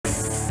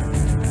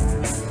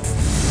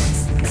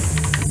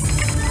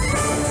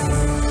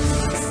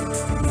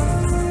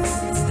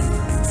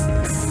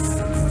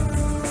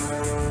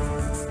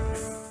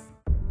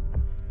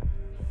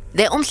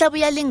The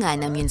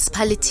Umhlabuyalingana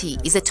municipality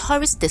is a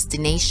tourist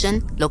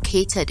destination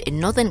located in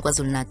northern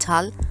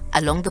KwaZulu-Natal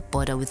along the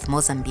border with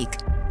Mozambique.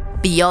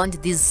 Beyond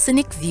these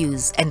scenic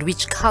views and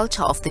rich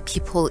culture of the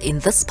people in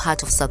this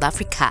part of South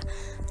Africa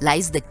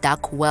lies the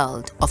dark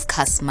world of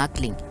car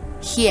smuggling.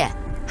 Here,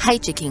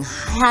 hijacking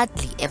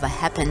hardly ever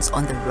happens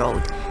on the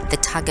road. The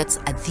targets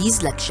are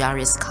these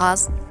luxurious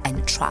cars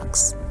and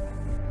trucks.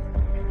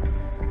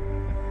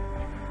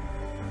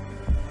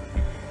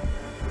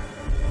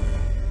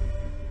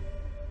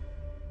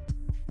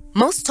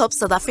 Most top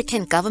South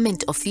African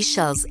government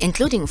officials,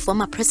 including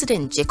former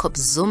President Jacob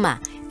Zuma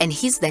and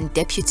his then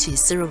deputy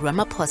Cyril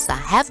Ramaphosa,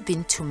 have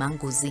been to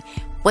Manguzi,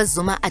 where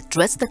Zuma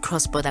addressed the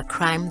cross-border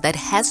crime that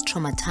has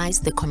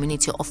traumatized the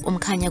community of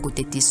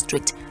Umkhanyakude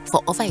district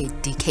for over a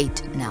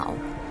decade now.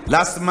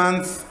 Last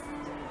month,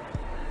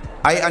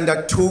 I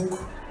undertook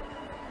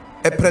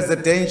a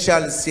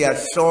presidential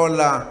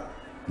Siyahlola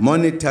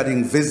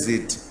monitoring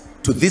visit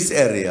to this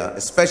area,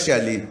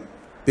 especially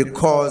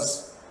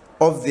because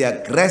of the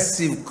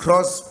aggressive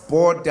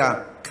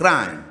cross-border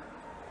crime,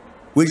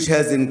 which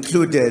has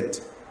included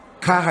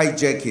car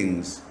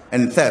hijackings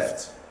and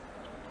theft,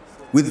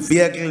 with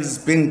vehicles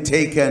being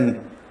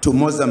taken to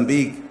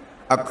Mozambique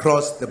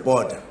across the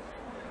border.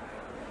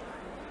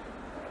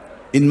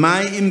 In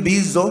my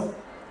imbizo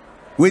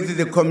with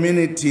the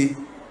community,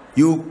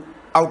 you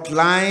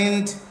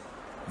outlined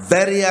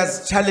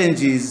various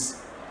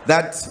challenges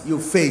that you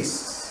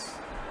face.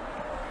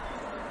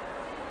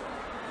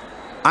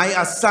 I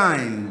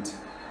assigned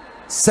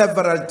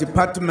several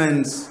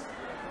departments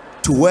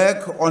to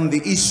work on the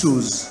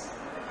issues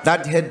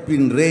that had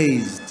been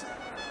raised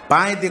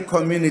by the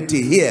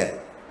community here,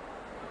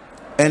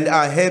 and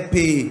are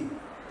happy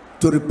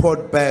to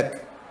report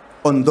back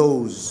on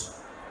those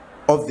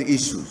of the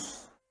issues.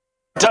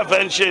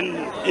 Intervention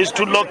is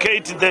to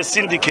locate the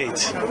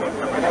syndicates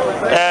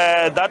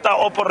that are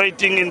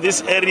operating in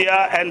this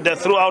area and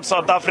throughout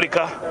South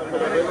Africa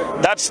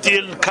that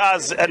steal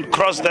cars and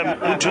cross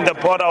them into the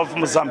border of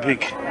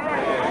Mozambique.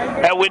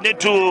 We need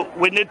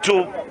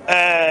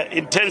to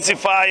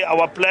intensify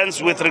our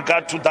plans with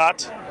regard to that.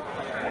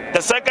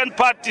 The second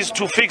part is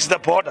to fix the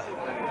border.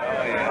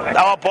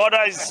 Our border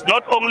is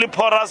not only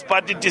porous,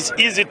 but it is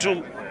easy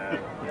to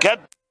get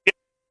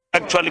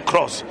actually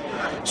cross.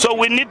 So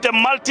we need a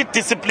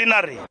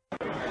multidisciplinary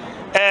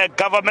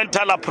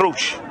governmental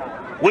approach,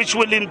 which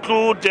will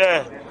include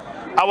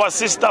our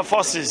sister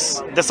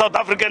forces, the South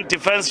African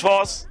Defence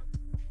Force.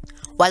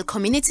 While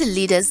community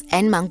leaders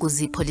and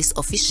Manguzi police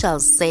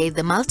officials say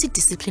the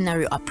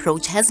multidisciplinary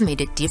approach has made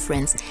a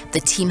difference,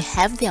 the team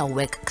have their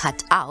work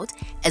cut out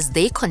as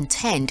they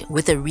contend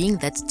with a ring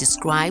that's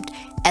described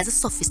as a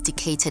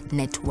sophisticated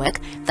network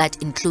that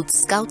includes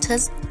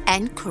scouters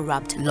and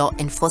corrupt law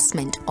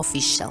enforcement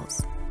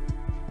officials.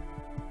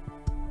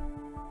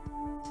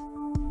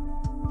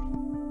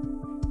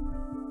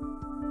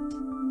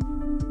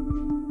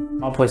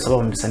 Amaphoyisa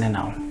abambisene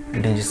nawo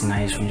into nje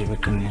singayisho nje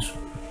beqiniso.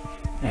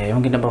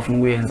 Yonke into abafuna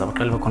ukuyenza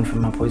baqale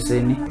baconfirm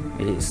amaphoyiseni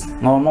yes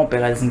ngoba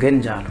mawubheka izingene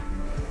njalo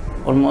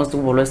almost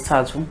kubo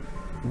lwesithathu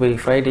kube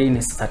Friday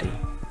neSaturday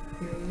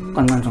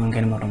kancane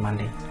ngene imoto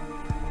Monday.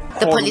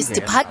 The police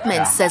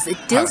department says it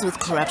deals with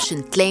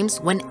corruption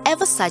claims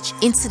whenever such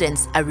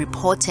incidents are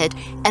reported,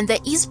 and there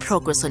is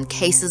progress on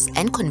cases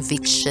and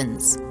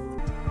convictions.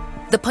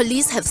 The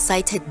police have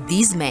cited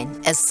these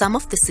men as some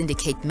of the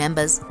syndicate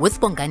members,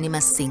 with Bongani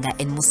Masinga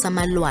and Musa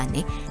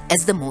Malwane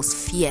as the most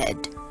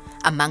feared.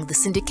 Among the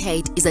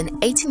syndicate is an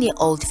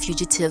 18-year-old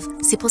fugitive,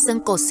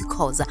 Siposenkosi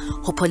Khoza,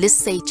 who police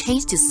say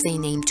changed his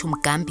surname to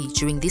Mgambi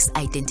during this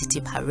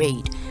identity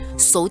parade.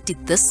 So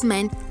did this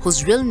man,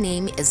 whose real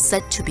name is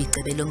said to be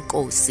Gqebelo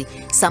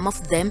Nkosi. Some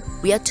of them,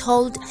 we are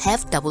told,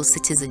 have double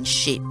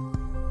citizenship.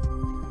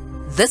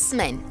 This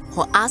man,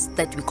 who asked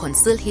that we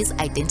conceal his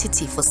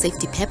identity for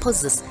safety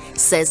purposes,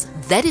 says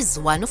that is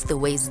one of the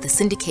ways the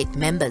syndicate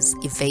members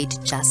evade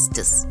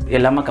justice.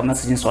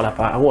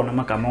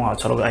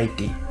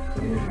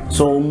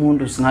 So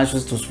umuntu singasho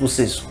sithi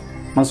usibusiso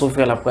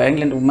masofika lapho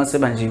ayengilento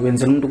umaseba nje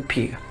wenzela umuntu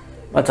ukuphika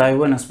but hayi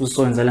wena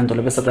sibusiso wenza lento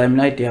le bese time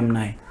night yami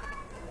nayi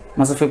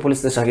masofika police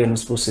station again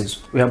usibusiso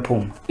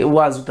uyaphuma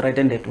uwazi ukuthi right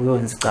handed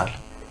uyowenza icala.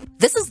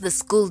 This is the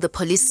school the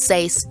police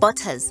say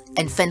spotters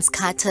and fence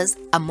cutters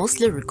are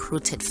mostly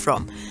recruited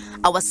from.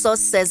 Our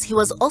source says he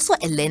was also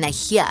a learner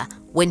here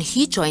when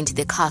he joined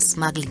the car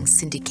smuggling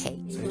syndicate.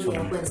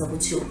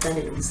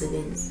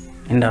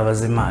 Indaba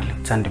zemali,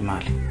 uthanda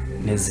imali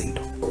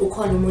nezinto.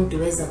 Ukhona umuntu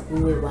weza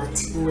kuwe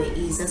wathi kuwe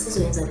iza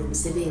sizoyenza lo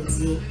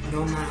msebenzi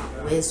noma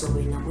wezwa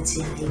wena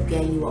ukuthi hayi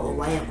kuyayiwa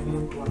owaya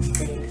kumuntu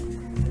wamcela?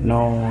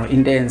 No,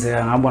 into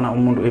eyenzeka ngabona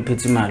umuntu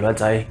ephethe imali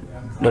wathi hayi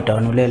ndoda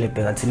wanulele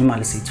bheka thina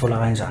imali siyithola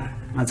kanjani.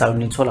 Ngathi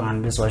awunithola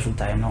ngani bese washo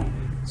ukuthi hayi no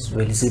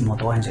sibelisa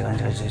imoto kanje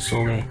nje so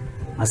ke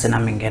ngase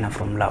nami ngena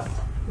from lapho.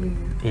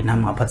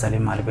 Inami ngaphatha le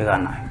mali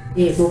bekanayo.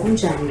 Yebo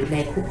kunjani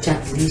like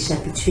ukujabulisha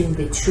between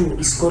the two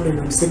isikole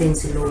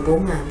nomsebenzi lo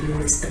bongabi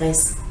ne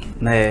stress?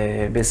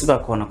 Besiba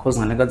khona cause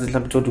ngalekathi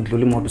mhlawumbe uthi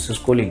udlula imoto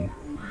sesikoleni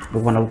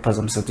Bekubona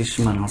ukuphazamisa ukuthi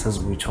ishimali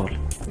ngasezibuyithola.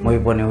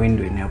 Moyibone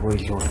ewindweni yabo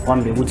idlula.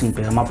 Kwambe ukuthi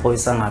ngibheka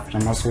amaphoyisa angaphi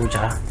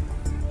namasoja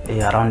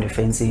around the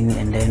fencing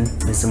and then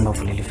bese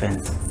ngibavulele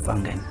fence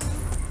bangena.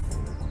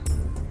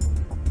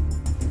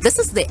 This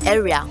is the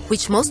area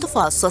which most of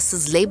our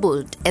sources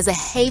labeled as a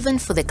haven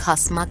for the car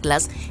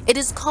smugglers. It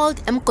is called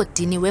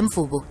Lindiwe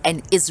Mabena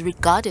and is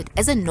regarded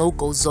as a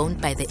no-go zone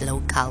by the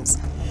locals.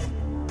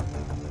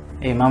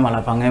 Mama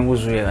lapha ngeke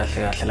uzuye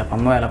kahle lapha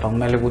moya lapha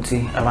kumele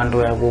ukuthi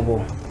abantu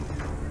yakubo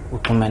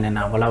uxhumene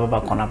nabo laba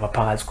bakhona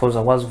baphakathi because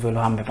akwazi uvela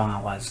uhambe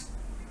bangakwazi.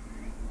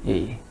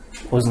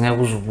 Because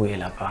ngeke uzubuye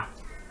lapha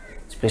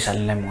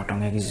especially lemoto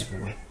ngeke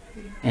izibuye.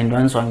 And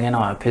once wangena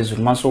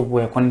waphezulu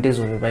masobuya khona into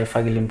ezobe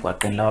bayifakile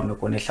emgwaqeni lawa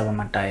bekhona ehlaba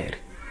amatayeri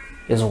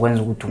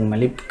ezokwenza ukuthi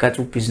kumele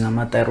ipikathi ubhizi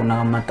namatayeri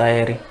unaka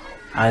amatayeri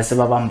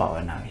ayesebabamba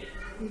wena ke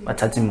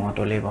bathatha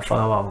imoto le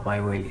bafaka babo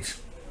bayiwelisa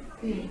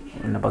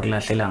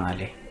nabakulahlela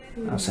ngale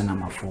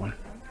asenamafoni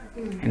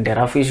and the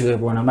rafish ke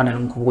bona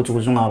banalomkhulu ukuthi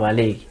kuze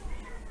ungabaleki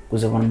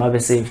kuze bona babe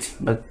safety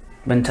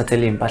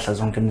benithathele impahla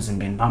zonke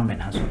emzimbeni bahambe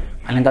nazo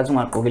alenkathi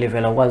ungaqokile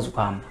vela ukwazi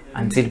ukuhamba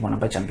until bona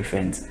bajump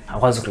ifence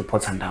akwazi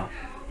ukureport ndawo.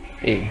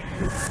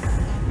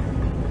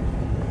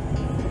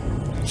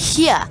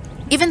 Here,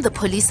 even the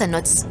police are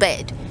not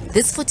spared.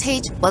 This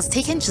footage was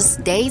taken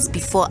just days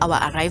before our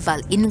arrival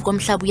in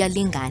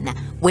Lingana,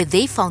 where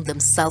they found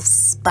themselves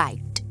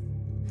spiked.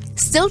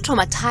 Still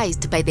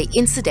traumatized by the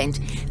incident,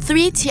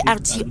 3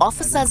 TRT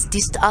officers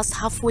dissed us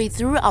halfway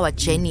through our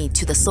journey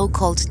to the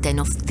so-called den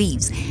of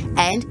thieves,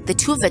 and the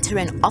 2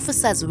 veteran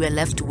officers we were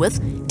left with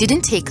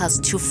didn't take us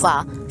too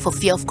far for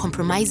fear of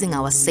compromising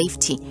our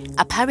safety.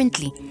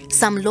 Apparently,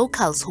 some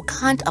locals who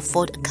can't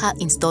afford car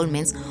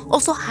installments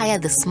also hire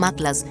the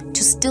smugglers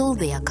to steal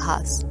their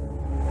cars.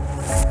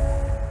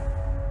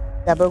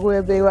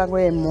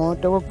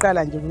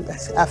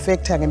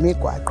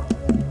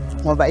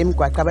 Ngoba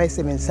imigwaqo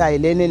abayisebenzisayo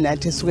lena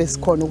nathi esuke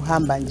sikhona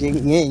ukuhamba nje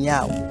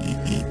ngenyawo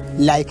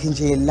like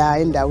nje la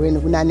endaweni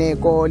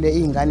kunanekole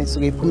izingane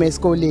suke iphuma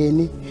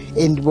esikoleni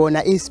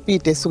andibona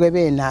ispeed esuke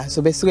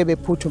benaso besuke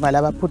bephuthuma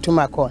laba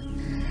phuthuma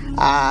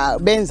khona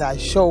benza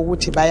show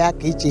ukuthi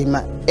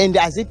bayagijima and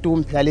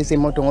azidumi phela lezi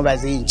moto ngoba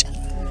zintsha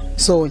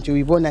so nje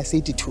uyibona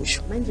sithi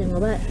thusho manje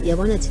ngoba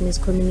yabona thina as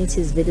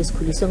communities vele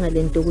sikhuliswa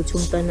ngalento ukuthi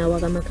umntana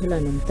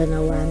wakamakhelwane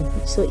umntana wami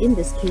so in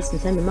this case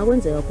mhlambe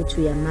makwenzeka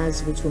ukuthi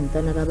uyamazi ukuthi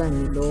umntana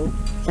kabani lo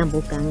mhlambe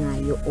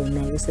ogangayo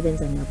onayo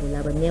usebenza nabo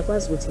laba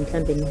niyakwazi ukuthi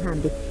mhlambe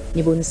nihambe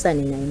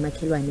nibonisane naye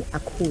emakhelwane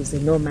akhuze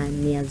noma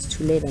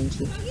niyazithulela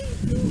nje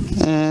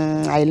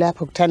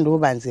ayilapho kuthanda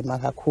ubanzima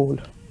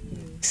kakhulu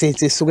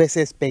since suke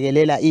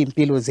sesibhekelela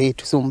impilo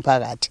zethu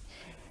somphakathi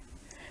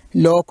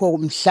lokho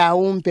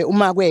mhlawumbe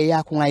uma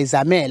kweyakho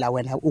ungayizamela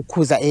wena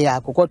ukhuza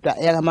eyakho kodwa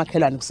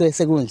eyakamakhelwane kusuke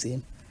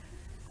sekunzima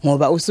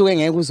ngoba usuke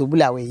ngeke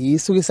uzubulawe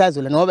yisuke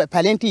isazula ngoba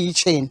phalenti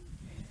yichain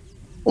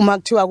uma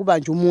kuthiwa kuba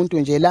nje umuntu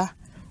nje la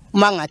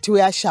uma ngathi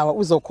uyashawa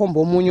uzokhomba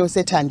omunye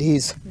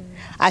osethandizwa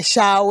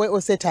ashawe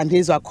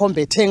osethandizwa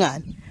akhombe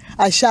thengani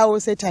ashawe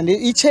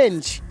osethandizwa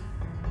ichange.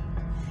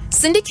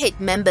 Syndicate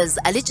members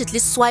allegedly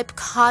swipe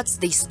cards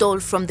they stole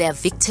from their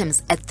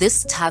victims at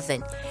this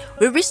tavern.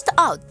 We reached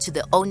out to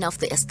the owner of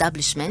the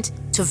establishment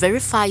to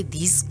verify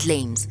these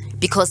claims.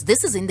 Because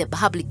this is in the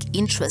public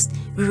interest,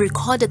 we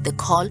recorded the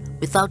call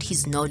without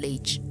his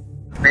knowledge.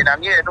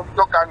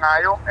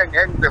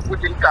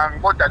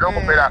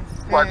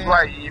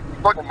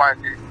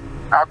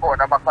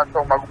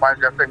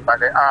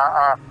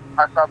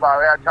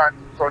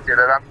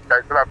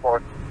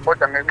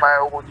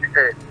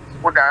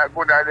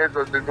 kuna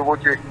lezo zinto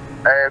ukuthi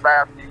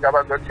bayafika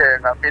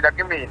abazothenga mina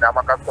kimina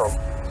ama-customer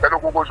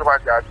selokhu ukusho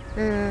kanjalo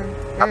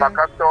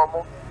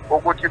ama-customer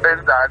ukuthi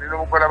benzani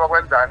lokho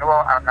abakwenzani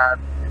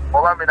angazi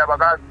ngoba mina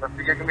bakazi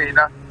bafike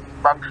kimina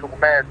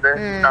bangihlukumeze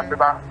mhlambe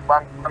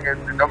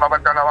bangenzi noma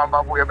abantwana bami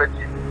babuye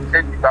bethi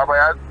endibaba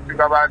yazi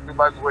ukuthi abantu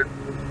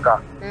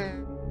bazokwenza.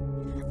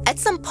 At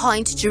some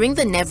point during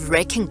the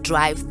nerve-wracking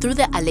drive through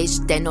the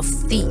alleged den of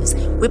thieves,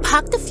 we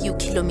parked a few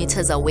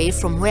kilometers away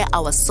from where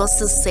our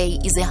sources say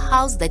is a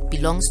house that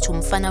belongs to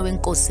Mfana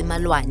Wenkosi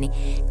Malwane,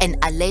 an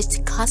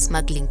alleged car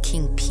smuggling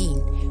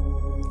kingpin.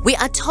 We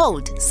are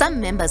told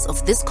some members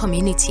of this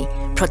community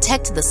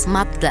protect the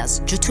smugglers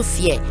due to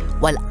fear,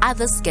 while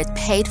others get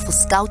paid for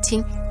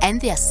scouting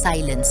and their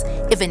silence.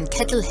 Even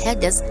cattle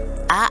herders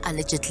are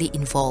allegedly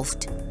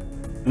involved.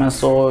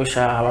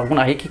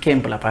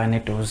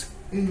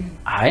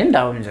 Hayi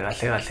ndawo nje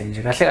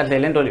kahle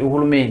lento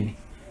uhulumeni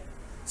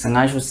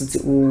singasho sithi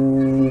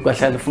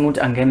kahle ufuna ukuthi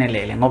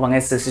angenelele ngoba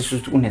ngeke sisho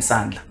ukuthi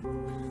unesandla.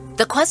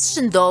 The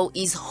question though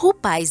is who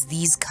buys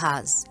these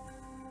cars?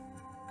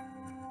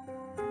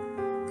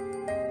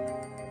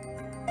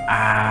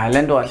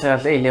 Lento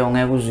kahle ileyo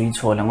ngeke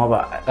uzuyithola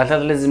ngoba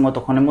kahle lezi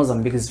moto khona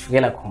eMozambique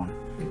zifikela khona.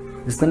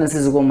 Isigcina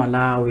siziko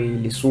Malawi,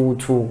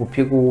 Lesotho,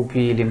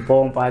 kuphi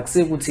Limpopo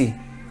akusikuthi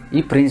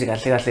ibridge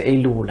kahle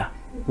elula.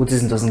 Ukuthi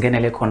izinto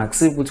zingenele khona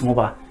kusiza ukuthi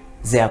ngoba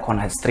ziya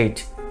khona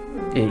straight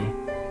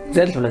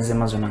ziyadlula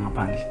zemazweni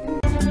ngaphandle.